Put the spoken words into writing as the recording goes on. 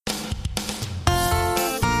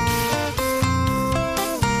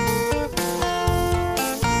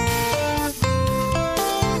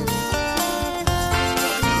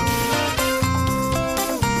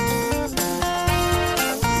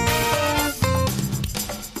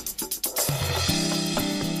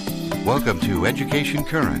Welcome to Education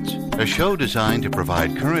Currents, a show designed to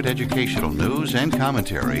provide current educational news and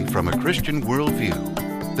commentary from a Christian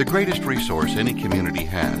worldview. The greatest resource any community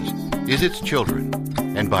has is its children,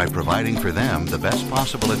 and by providing for them the best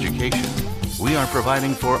possible education, we are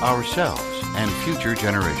providing for ourselves and future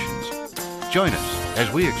generations. Join us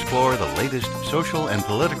as we explore the latest social and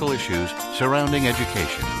political issues surrounding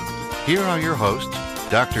education. Here are your hosts,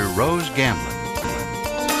 Dr. Rose Gamblin.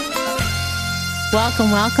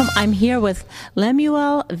 Welcome. I'm here with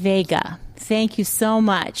Lemuel Vega. Thank you so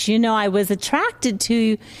much. You know, I was attracted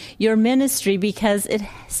to your ministry because it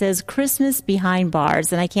says Christmas behind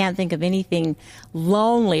bars, and I can't think of anything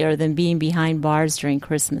lonelier than being behind bars during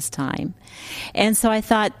Christmas time. And so I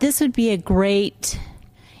thought this would be a great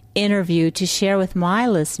interview to share with my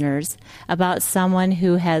listeners about someone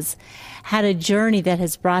who has had a journey that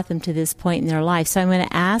has brought them to this point in their life. So I'm going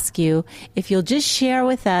to ask you if you'll just share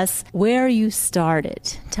with us where you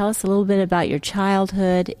started. Tell us a little bit about your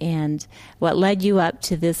childhood and what led you up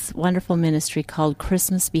to this wonderful ministry called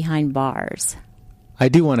Christmas Behind Bars. I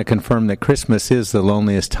do want to confirm that Christmas is the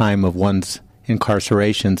loneliest time of one's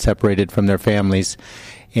incarceration, separated from their families.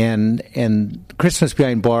 And Christmas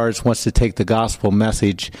Behind Bars wants to take the gospel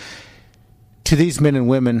message to these men and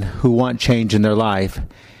women who want change in their life.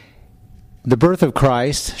 The birth of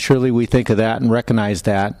Christ, surely we think of that and recognize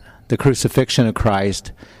that, the crucifixion of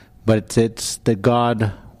Christ, but it's that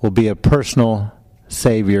God will be a personal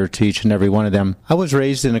Savior to each and every one of them. I was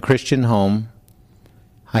raised in a Christian home.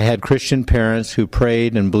 I had Christian parents who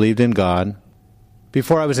prayed and believed in God.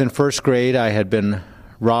 Before I was in first grade, I had been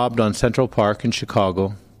robbed on Central Park in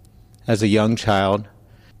Chicago as a young child.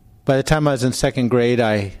 By the time I was in second grade,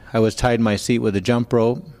 I was tied in my seat with a jump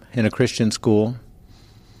rope in a Christian school.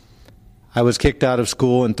 I was kicked out of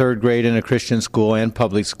school in third grade in a Christian school and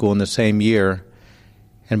public school in the same year.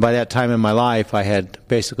 And by that time in my life, I had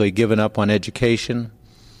basically given up on education.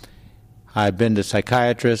 I'd been to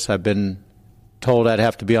psychiatrists. I've been told I'd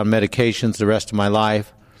have to be on medications the rest of my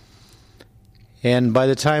life. And by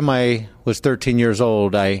the time I was 13 years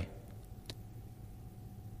old, I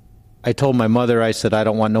told my mother, I said, I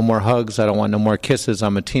don't want no more hugs. I don't want no more kisses.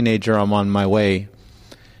 I'm a teenager. I'm on my way.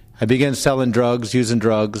 I began selling drugs, using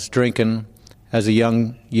drugs, drinking as a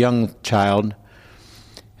young child.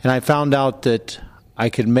 And I found out that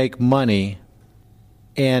I could make money,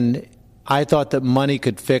 and I thought that money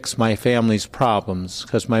could fix my family's problems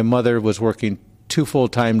because my mother was working 2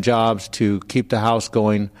 full-time jobs to keep the house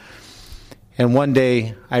going. And one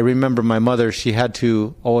day, I remember my mother, she had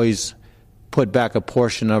to always put back a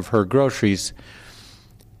portion of her groceries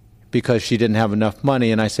because she didn't have enough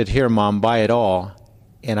money. And I said, here, Mom, buy it all.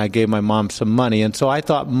 And I gave my mom some money. And so I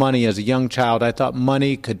thought money, as a young child, I thought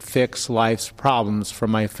money could fix life's problems for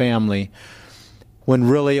my family, when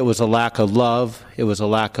really it was a lack of love. It was a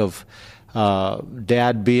lack of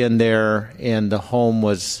Dad being there, and the home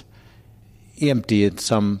was empty at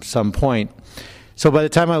some point. So by the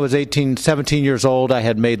time I was 17 years old, I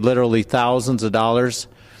had made literally thousands of dollars,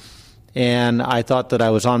 and I thought that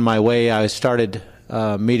I was on my way. I started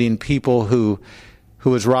meeting people who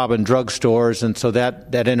was robbing drugstores, and so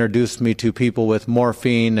that introduced me to people with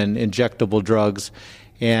morphine and injectable drugs.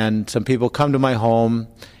 And some people come to my home,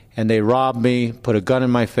 and they robbed me, put a gun in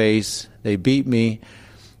my face, they beat me,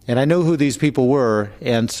 and I knew who these people were,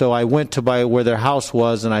 and so I went to where their house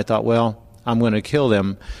was, and I thought, well, I'm going to kill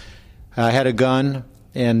them. I had a gun,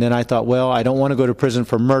 and then I thought, well, I don't want to go to prison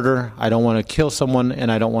for murder, I don't want to kill someone,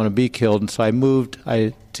 and I don't want to be killed, and so I moved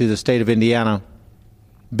to the state of Indiana.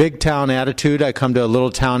 Big town attitude. I come to a little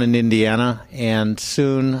town in Indiana, and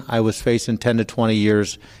soon I was facing 10 to 20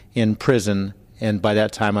 years in prison, and by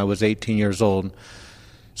that time I was 18 years old.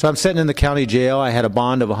 So I'm sitting in the county jail. I had a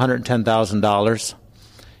bond of $110,000.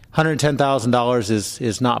 $110,000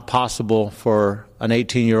 is not possible for an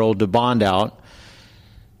 18-year-old to bond out.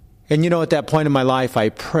 And you know, at that point in my life, I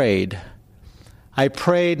prayed.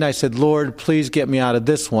 And I said, Lord, please get me out of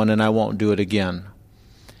this one, and I won't do it again.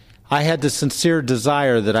 I had the sincere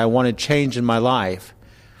desire that I wanted change in my life.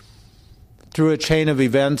 Through a chain of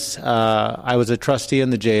events, I was a trustee in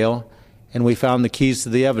the jail, and we found the keys to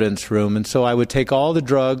the evidence room. And so I would take all the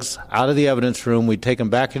drugs out of the evidence room, we'd take them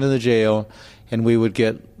back into the jail, and we would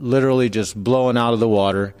get literally just blown out of the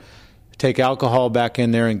water, take alcohol back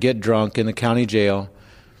in there and get drunk in the county jail.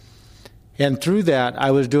 And through that,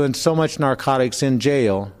 I was doing so much narcotics in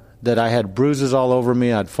jail that I had bruises all over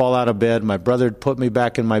me. I'd fall out of bed. My brother would put me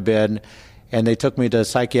back in my bed, and they took me to a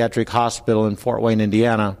psychiatric hospital in Fort Wayne,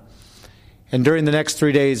 Indiana. And during the next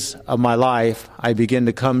 3 days of my life, I began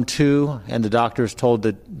to come to, and the doctors told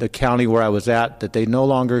the county where I was at that they no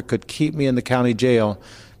longer could keep me in the county jail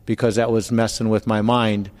because that was messing with my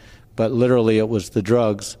mind. but literally it was the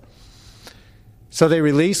drugs. So they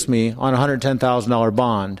released me on a $110,000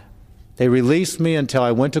 bond. They released me until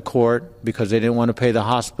I went to court because they didn't want to pay the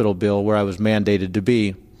hospital bill where I was mandated to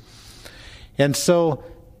be. And so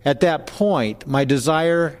at that point, my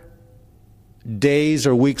desire days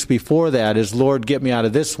or weeks before that is, Lord, get me out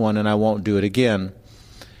of this one and I won't do it again.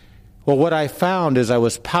 Well, what I found is I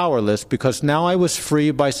was powerless because now I was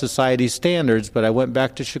free by society's standards, but I went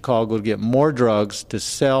back to Chicago to get more drugs to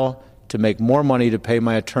sell, to make more money to pay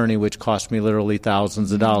my attorney, which cost me literally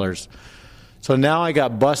thousands of dollars. So now I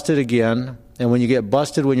got busted again, and when you get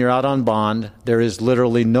busted when you're out on bond, there is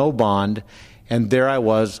literally no bond, and there I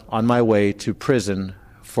was on my way to prison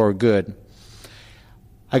for good.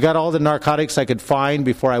 I got all the narcotics I could find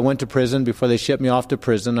before I went to prison, before they shipped me off to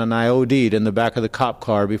prison, and I OD'd in the back of the cop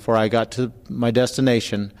car before I got to my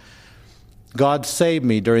destination. God saved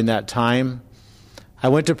me during that time. I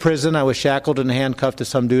went to prison. I was shackled and handcuffed to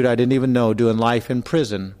some dude I didn't even know doing life in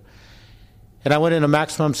prison. And I went in a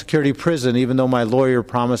maximum security prison, even though my lawyer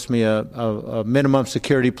promised me a minimum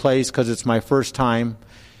security place because it's my first time.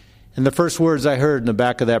 And the first words I heard in the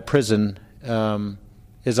back of that prison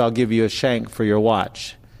is, I'll give you a shank for your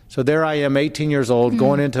watch. So there I am, 18 years old,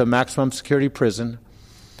 going into a maximum security prison.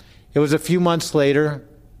 It was a few months later,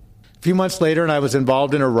 and I was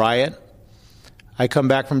involved in a riot. I come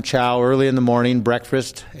back from chow early in the morning,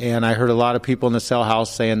 breakfast, and I heard a lot of people in the cell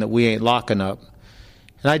house saying that we ain't locking up.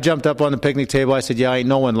 And I jumped up on the picnic table. I said, yeah, ain't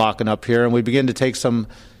no one locking up here. And we began to take some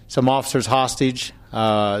officers hostage.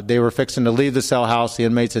 They were fixing to leave the cell house. The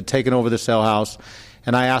inmates had taken over the cell house.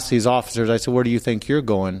 And I asked these officers, I said, where do you think you're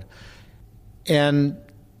going? And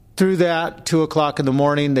through that, 2 o'clock in the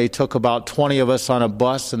morning, they took about 20 of us on a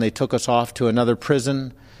bus, and they took us off to another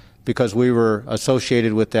prison because we were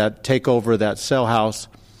associated with that takeover of that cell house.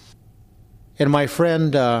 And my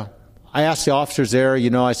friend, I asked the officers there,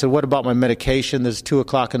 I said, what about my medication? This is 2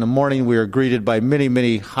 o'clock in the morning. We were greeted by many,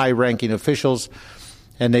 many high-ranking officials,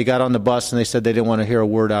 and they got on the bus, and they said they didn't want to hear a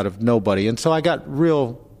word out of nobody. And so I got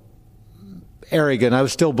real arrogant. I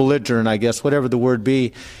was still belligerent, I guess, whatever the word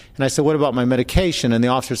be. And I said, what about my medication? And the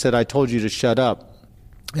officer said, I told you to shut up.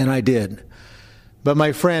 And I did. But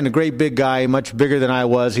my friend, a great big guy, much bigger than I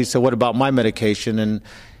was, he said, what about my medication? And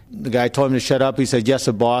the guy told him to shut up. He said, yes,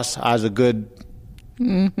 boss, I was a good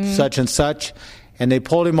such and such. And they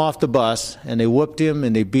pulled him off the bus, and they whooped him,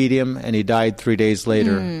 and they beat him, and he died 3 days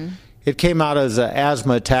later. It came out as an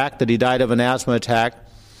asthma attack, that he died of an asthma attack.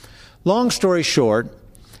 Long story short,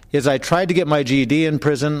 is I tried to get my GED in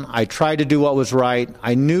prison. I tried to do what was right.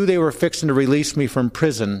 I knew they were fixing to release me from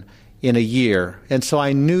prison in a year. And so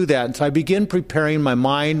I knew that. And so I began preparing my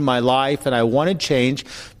mind, my life, and I wanted change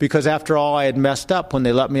because after all, I had messed up when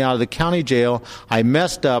they let me out of the county jail. I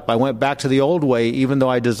messed up. I went back to the old way, even though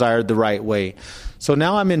I desired the right way. So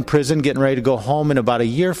now I'm in prison, getting ready to go home in about a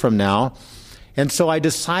year from now. And so I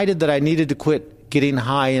decided that I needed to quit getting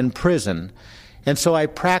high in prison. And so I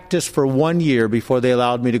practiced for 1 year before they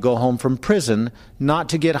allowed me to go home from prison, not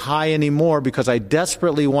to get high anymore because I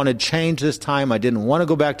desperately wanted change this time. I didn't want to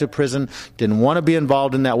go back to prison, didn't want to be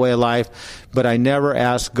involved in that way of life, but I never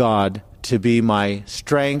asked God to be my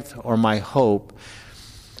strength or my hope.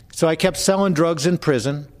 So I kept selling drugs in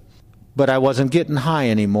prison, but I wasn't getting high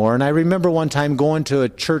anymore. And I remember one time going to a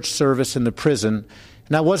church service in the prison,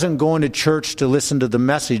 and I wasn't going to church to listen to the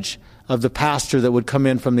message of the pastor that would come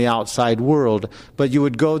in from the outside world, but you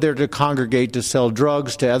would go there to congregate to sell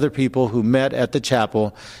drugs to other people who met at the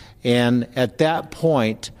chapel. And at that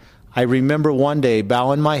point, I remember one day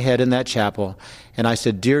bowing my head in that chapel, and I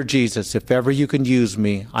said, Dear Jesus, if ever you can use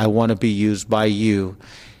me, I want to be used by you.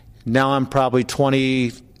 Now I'm probably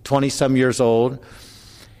 20-some years old,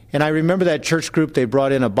 and I remember that church group, they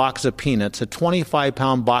brought in a box of peanuts, a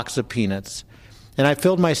 25-pound box of peanuts. And I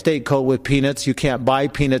filled my state coat with peanuts. You can't buy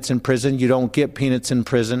peanuts in prison. You don't get peanuts in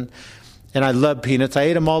prison. And I love peanuts. I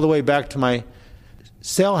ate them all the way back to my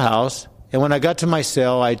cell house. And when I got to my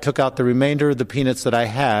cell, I took out the remainder of the peanuts that I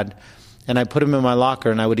had, and I put them in my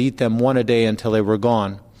locker, and I would eat them one a day until they were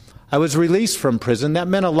gone. I was released from prison. That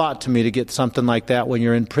meant a lot to me to get something like that when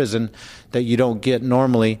you're in prison that you don't get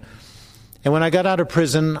normally. And when I got out of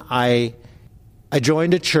prison, I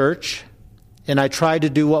joined a church. And I tried to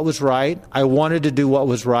do what was right. I wanted to do what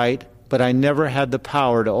was right, but I never had the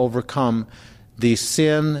power to overcome the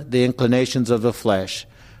sin, the inclinations of the flesh.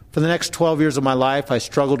 For the next 12 years of my life, I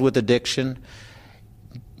struggled with addiction.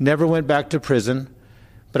 Never went back to prison,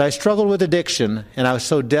 but I struggled with addiction, and I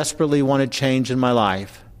so desperately wanted change in my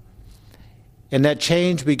life. And that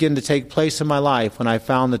change began to take place in my life when I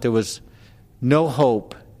found that there was no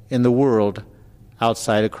hope in the world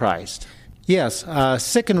outside of Christ. Yes,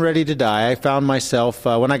 sick and ready to die. I found myself,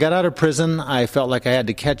 when I got out of prison, I felt like I had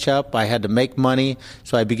to catch up. I had to make money.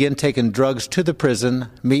 So I began taking drugs to the prison,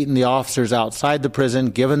 meeting the officers outside the prison,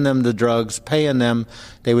 giving them the drugs, paying them.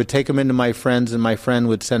 They would take them into my friends, and my friend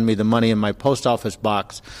would send me the money in my post office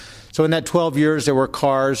box. So in that 12 years, there were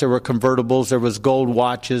cars, there were convertibles, there was gold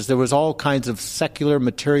watches, there was all kinds of secular,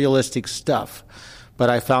 materialistic stuff. But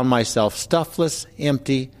I found myself stuffless,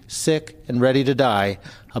 empty, sick, and ready to die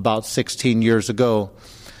about 16 years ago.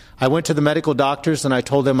 I went to the medical doctors and I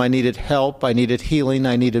told them I needed help, I needed healing,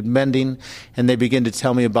 I needed mending, and they began to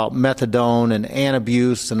tell me about methadone and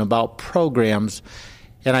antabuse and about programs.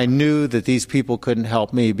 And I knew that these people couldn't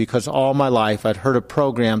help me because all my life I'd heard of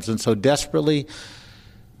programs and so desperately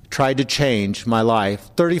tried to change my life.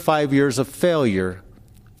 35 years of failure.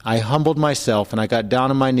 I humbled myself and I got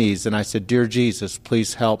down on my knees and I said, "Dear Jesus,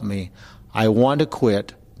 please help me. I want to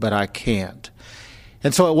quit, but I can't."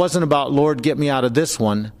 And so it wasn't about, "Lord, get me out of this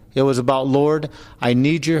one." It was about, "Lord, I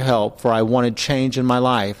need your help, for I wanted change in my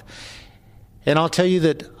life." And I'll tell you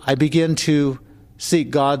that I began to seek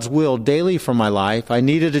God's will daily for my life. I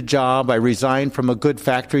needed a job. I resigned from a good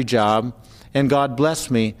factory job, and God blessed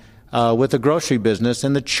me with a grocery business.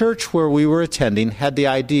 And the church where we were attending had the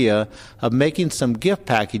idea of making some gift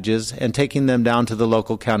packages and taking them down to the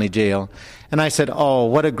local county jail. And I said, "Oh,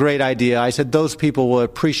 what a great idea." I said, "Those people will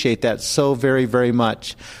appreciate that so very, very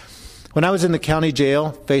much." When I was in the county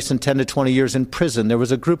jail, facing 10 to 20 years in prison, there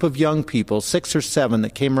was a group of young people, 6 or 7,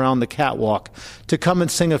 that came around the catwalk to come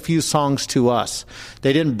and sing a few songs to us.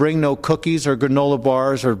 They didn't bring no cookies or granola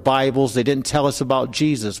bars or Bibles. They didn't tell us about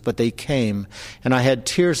Jesus, but they came. And I had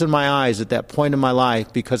tears in my eyes at that point in my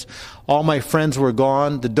life because all my friends were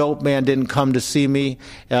gone. The dope man didn't come to see me.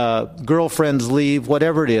 Girlfriends leave,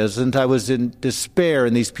 whatever it is. And I was in despair,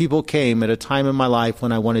 and these people came at a time in my life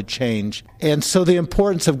when I wanted change. And so the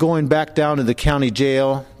importance of going back down to the county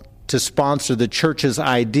jail to sponsor the church's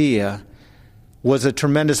idea was a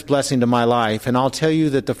tremendous blessing to my life. And I'll tell you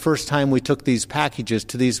that the first time we took these packages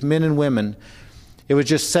to these men and women, it was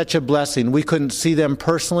just such a blessing. We couldn't see them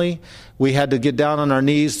personally. We had to get down on our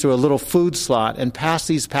knees through a little food slot and pass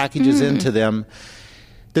these packages into them.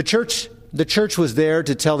 The church was there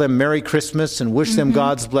to tell them Merry Christmas and wish them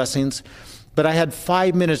God's blessings. But I had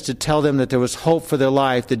 5 minutes to tell them that there was hope for their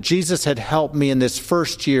life, that Jesus had helped me in this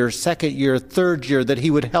first year, second year, third year, that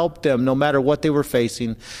he would help them no matter what they were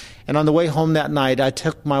facing. And on the way home that night, I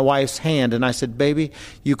took my wife's hand and I said, "Baby,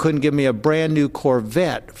 you couldn't give me a brand new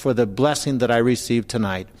Corvette for the blessing that I received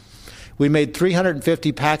tonight." We made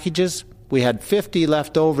 350 packages. We had 50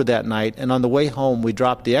 left over that night. And on the way home, we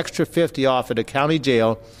dropped the extra 50 off at a county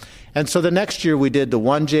jail. And so the next year, we did the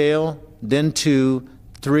 1 jail, then 2,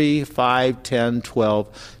 3, 5, 10, 12.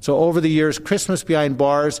 So over the years, Christmas Behind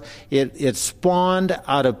Bars, it spawned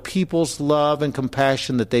out of people's love and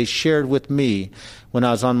compassion that they shared with me when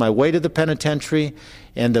I was on my way to the penitentiary,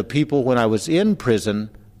 and the people when I was in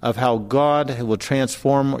prison, of how God will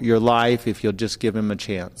transform your life if you'll just give him a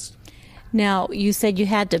chance. Now, you said you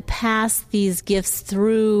had to pass these gifts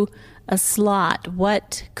through a slot.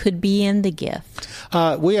 What could be in the gift?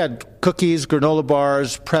 We had cookies, granola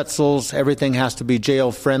bars, pretzels. Everything has to be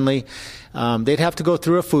jail-friendly. They'd have to go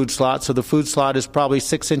through a food slot, so the food slot is probably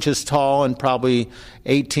 6 inches tall and probably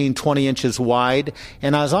 18, 20 inches wide.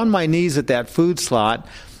 And I was on my knees at that food slot,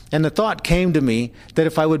 and the thought came to me that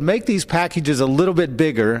if I would make these packages a little bit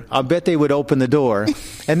bigger, I bet they would open the door.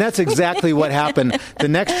 And that's exactly what happened. The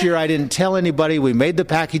next year, I didn't tell anybody. We made the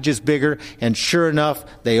packages bigger, and sure enough,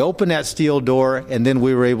 they opened that steel door, and then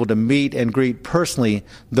we were able to meet and greet personally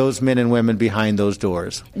those men and women behind those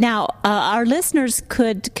doors. Now, our listeners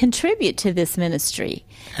could contribute to this ministry.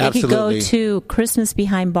 Absolutely. They could go to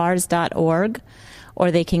christmasbehindbars.org, or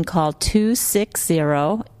they can call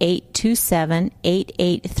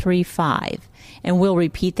 260-827-8835. And we'll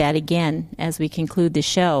repeat that again as we conclude the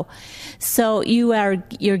show. So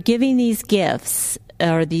you're giving these gifts,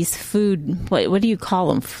 or these food, what do you call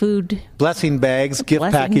them? Food? Blessing bags, gift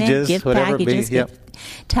packages, gift whatever packages, it be. Yep.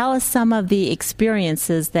 Tell us some of the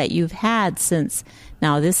experiences that you've had since.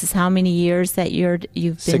 Now, this is how many years that you've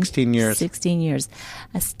been? 16 years. 16 years.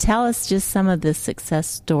 Tell us just some of the success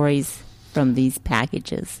stories from these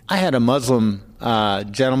packages. I had a Muslim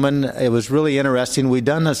gentleman. It was really interesting. We'd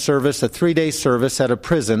done a 3-day service at a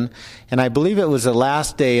prison, and I believe it was the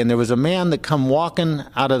last day, and there was a man that come walking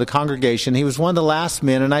out of the congregation. He was one of the last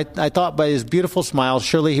men, and I thought by his beautiful smile,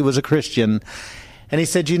 surely he was a Christian. And he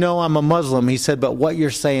said, I'm a Muslim. He said, but what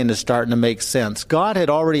you're saying is starting to make sense. God had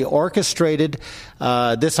already orchestrated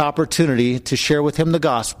this opportunity to share with him the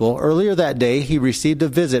gospel. Earlier that day, he received a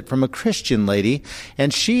visit from a Christian lady,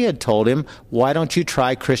 and she had told him, why don't you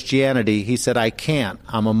try Christianity? He said, I can't.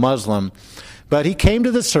 I'm a Muslim. But he came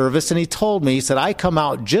to the service and he told me, he said, I come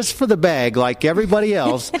out just for the bag like everybody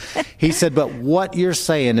else. He said, but what you're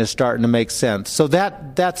saying is starting to make sense. So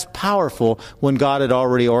that's powerful when God had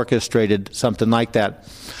already orchestrated something like that.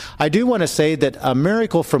 I do want to say that a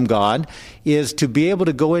miracle from God is to be able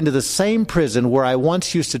to go into the same prison where I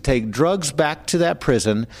once used to take drugs back to that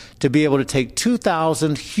prison, to be able to take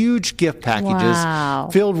 2,000 huge gift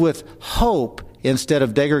packages filled with hope instead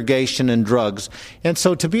of degradation and drugs. And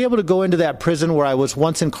so to be able to go into that prison where I was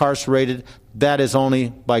once incarcerated, that is only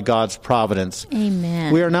by God's providence.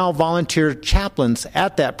 Amen. We are now volunteer chaplains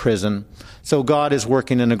at that prison, so God is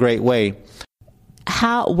working in a great way.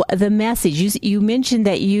 How the message, you mentioned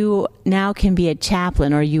that you now can be a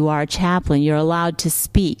chaplain, or you are a chaplain. You're allowed to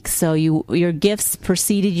speak. So your gifts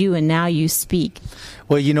preceded you, and now you speak.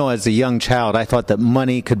 Well, as a young child, I thought that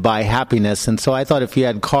money could buy happiness. And so I thought if you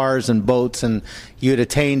had cars and boats and you had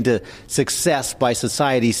attained to success by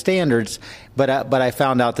society standards, but I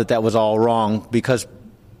found out that was all wrong, because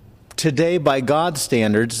today, by God's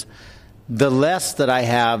standards, the less that I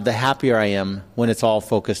have, the happier I am when it's all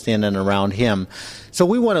focused in and around Him. So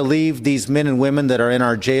we want to leave these men and women that are in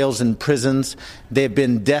our jails and prisons. They've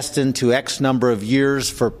been destined to X number of years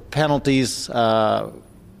for penalties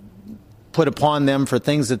put upon them for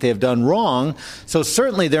things that they have done wrong. So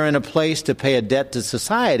certainly they're in a place to pay a debt to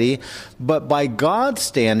society. But by God's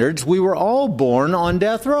standards, we were all born on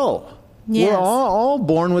death row. Yes. We're all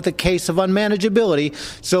born with a case of unmanageability.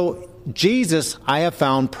 So Jesus, I have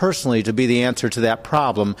found personally to be the answer to that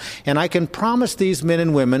problem. And I can promise these men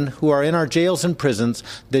and women who are in our jails and prisons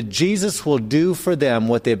that Jesus will do for them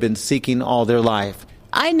what they've been seeking all their life.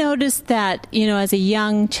 I noticed that, as a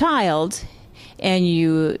young child, and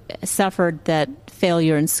you suffered that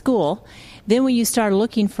failure in school, then when you started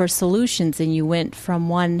looking for solutions and you went from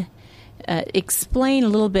one, explain a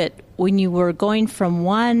little bit, when you were going from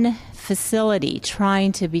one facility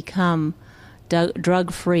trying to become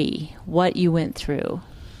drug-free, what you went through.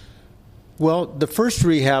 Well, the first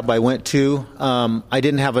rehab I went to, I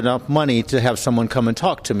didn't have enough money to have someone come and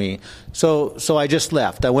talk to me. So I just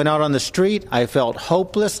left. I went out on the street. I felt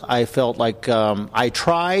hopeless. I felt like I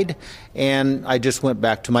tried, and I just went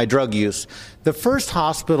back to my drug use. The first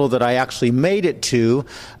hospital that I actually made it to,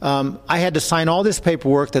 I had to sign all this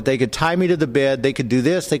paperwork that they could tie me to the bed, they could do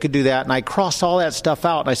this, they could do that, and I crossed all that stuff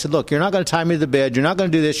out. And I said, look, you're not going to tie me to the bed, you're not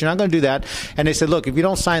going to do this, you're not going to do that. And they said, look, if you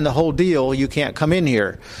don't sign the whole deal, you can't come in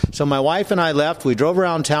here. So my wife and I left, we drove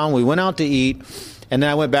around town, we went out to eat, and then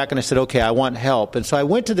I went back and I said, okay, I want help. And so I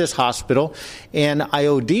went to this hospital, and I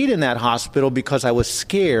OD'd in that hospital because I was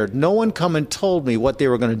scared. No one come and told me what they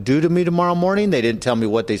were going to do to me tomorrow morning. They didn't tell me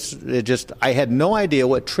I had no idea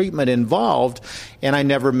what treatment involved, and I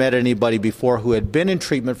never met anybody before who had been in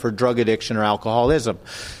treatment for drug addiction or alcoholism.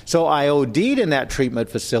 So I OD'd in that treatment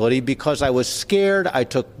facility because I was scared. I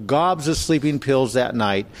took gobs of sleeping pills that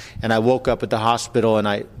night, and I woke up at the hospital,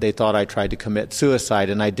 and they thought I tried to commit suicide,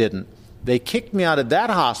 and I didn't. They kicked me out of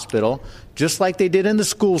that hospital, just like they did in the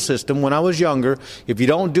school system when I was younger. If you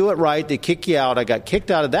don't do it right, they kick you out. I got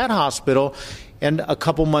kicked out of that hospital, and a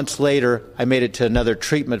couple months later, I made it to another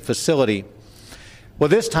treatment facility. Well,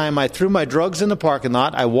 this time, I threw my drugs in the parking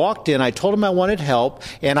lot. I walked in, I told them I wanted help,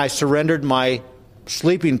 and I surrendered my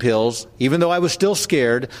sleeping pills, even though I was still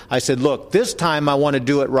scared. I said, look, this time I want to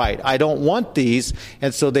do it right. I don't want these.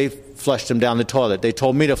 And so they flushed them down the toilet. They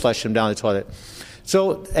told me to flush them down the toilet.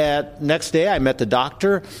 So next day I met the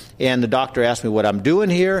doctor, and the doctor asked me what I'm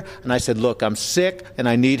doing here, and I said, look, I'm sick and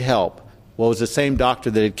I need help. Well, it was the same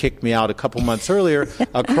doctor that had kicked me out a couple months earlier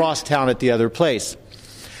across town at the other place.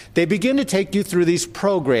 They begin to take you through these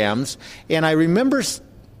programs, and I remember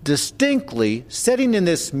distinctly sitting in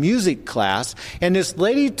this music class, and this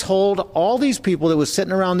lady told all these people that was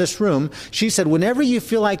sitting around this room, she said, whenever you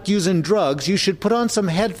feel like using drugs, you should put on some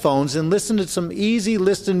headphones and listen to some easy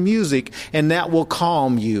listening music, and that will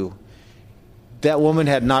calm you. That woman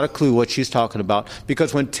had not a clue what she's talking about,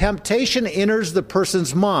 because when temptation enters the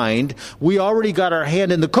person's mind, we already got our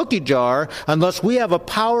hand in the cookie jar. Unless we have a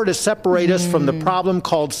power to separate us from the problem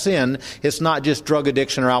called sin, it's not just drug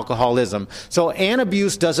addiction or alcoholism. So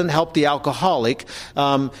abuse doesn't help the alcoholic.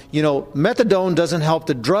 Methadone doesn't help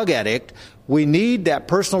the drug addict. We need that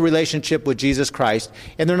personal relationship with Jesus Christ,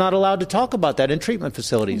 and they're not allowed to talk about that in treatment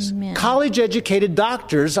facilities. Amen. College-educated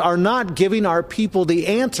doctors are not giving our people the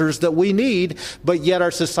answers that we need, but yet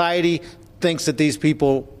our society thinks that these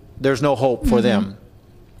people, there's no hope for them.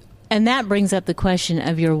 And that brings up the question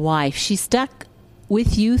of your wife. She stuck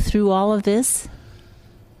with you through all of this?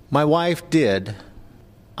 My wife did.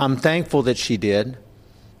 I'm thankful that she did.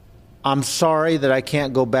 I'm sorry that I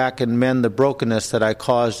can't go back and mend the brokenness that I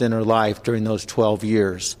caused in her life during those 12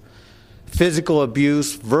 years. Physical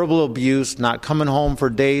abuse, verbal abuse, not coming home for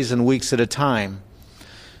days and weeks at a time.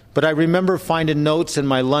 But I remember finding notes in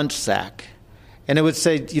my lunch sack. And it would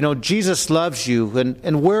say, Jesus loves you,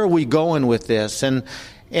 and where are we going with this? And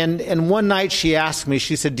one night she asked me,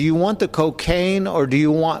 she said, do you want the cocaine or do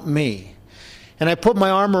you want me? And I put my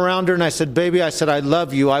arm around her and I said, baby, I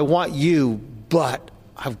love you, I want you, but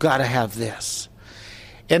I've got to have this.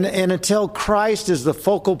 And until Christ is the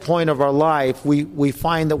focal point of our life, we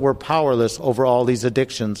find that we're powerless over all these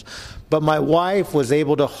addictions. But my wife was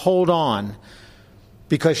able to hold on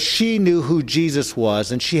because she knew who Jesus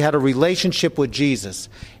was and she had a relationship with Jesus.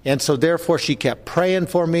 And so therefore she kept praying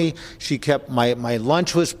for me. She kept, my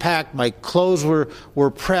lunch was packed, my clothes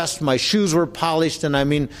were pressed, my shoes were polished,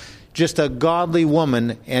 and just a godly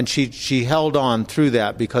woman, and she held on through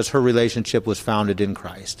that because her relationship was founded in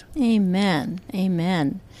Christ. Amen.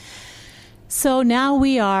 Amen. So now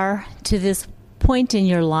we are to this point in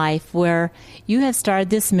your life where you have started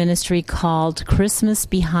this ministry called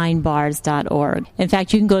ChristmasBehindBars.org. In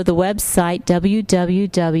fact, you can go to the website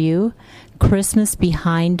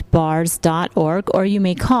www.christmasbehindbars.org, or you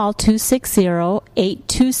may call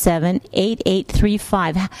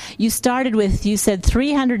 260-827-8835. You started with, you said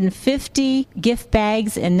 350 gift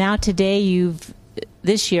bags, and now today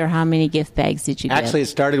this year, how many gift bags did you get? Actually, it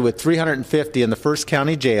started with 350 in the First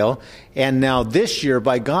County Jail. And now this year,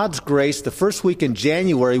 by God's grace, the first week in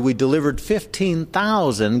January, we delivered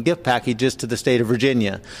 15,000 gift packages to the state of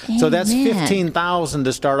Virginia. Amen. So that's 15,000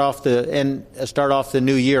 to start off the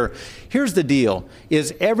new year. Here's the deal,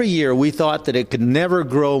 is every year we thought that it could never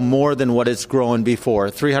grow more than what it's grown before.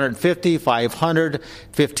 350, 500,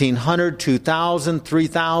 1,500, 2,000,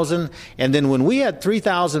 3,000. And then when we had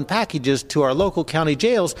 3,000 packages to our local county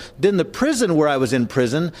jails, then the prison where I was in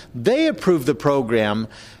prison, they approved the program,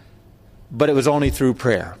 but it was only through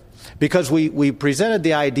prayer. Because we presented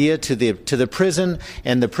the idea to the prison,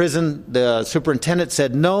 and the superintendent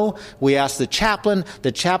said no. We asked the chaplain.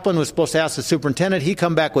 The chaplain was supposed to ask the superintendent. He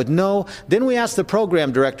come back with no. Then we asked the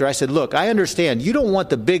program director. I said, look, I understand you don't want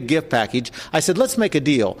the big gift package. I said, let's make a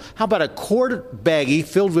deal. How about a quart baggie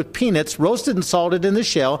filled with peanuts, roasted and salted in the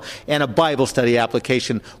shell, and a Bible study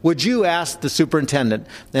application? Would you ask the superintendent?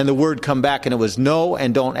 And the word come back, and it was no,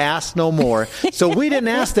 and don't ask no more. So we didn't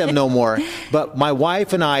ask them no more. But my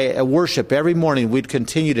wife and I worship every morning, we'd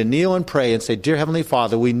continue to kneel and pray and say, dear Heavenly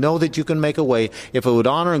Father, we know that you can make a way if it would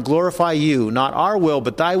honor and glorify you, not our will,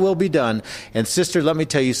 but thy will be done. And sister, let me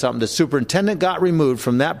tell you something. The superintendent got removed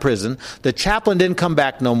from that prison. The chaplain didn't come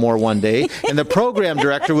back no more one day. And the program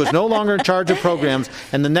director was no longer in charge of programs.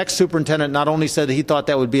 And the next superintendent not only said that he thought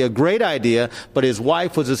that would be a great idea, but his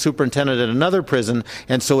wife was a superintendent at another prison.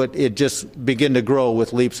 And so it just began to grow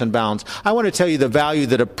with leaps and bounds. I want to tell you the value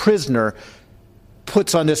that a prisoner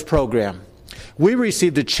puts on this program. We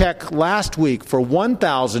received a check last week for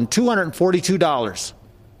 $1,242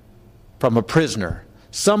 from a prisoner.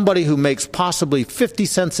 Somebody who makes possibly 50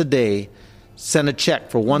 cents a day sent a check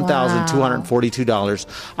for $1,242.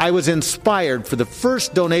 I was inspired for the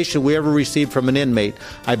first donation we ever received from an inmate.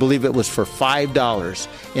 I believe it was for $5.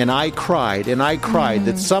 And I cried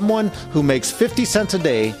that someone who makes 50 cents a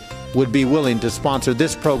day would be willing to sponsor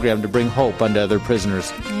this program to bring hope unto other prisoners.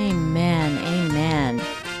 Amen. Amen.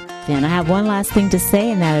 Then I have one last thing to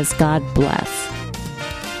say, and that is God bless.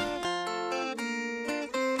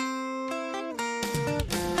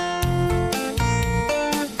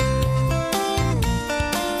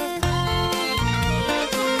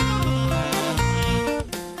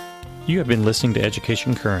 You have been listening to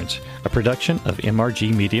Education Currents, a production of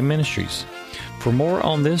MRG Media Ministries. For more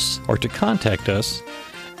on this or to contact us,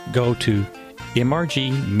 go to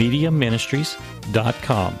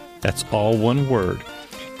mrgmediaministries.com. That's all one word,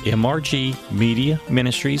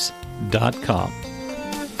 mrgmediaministries.com.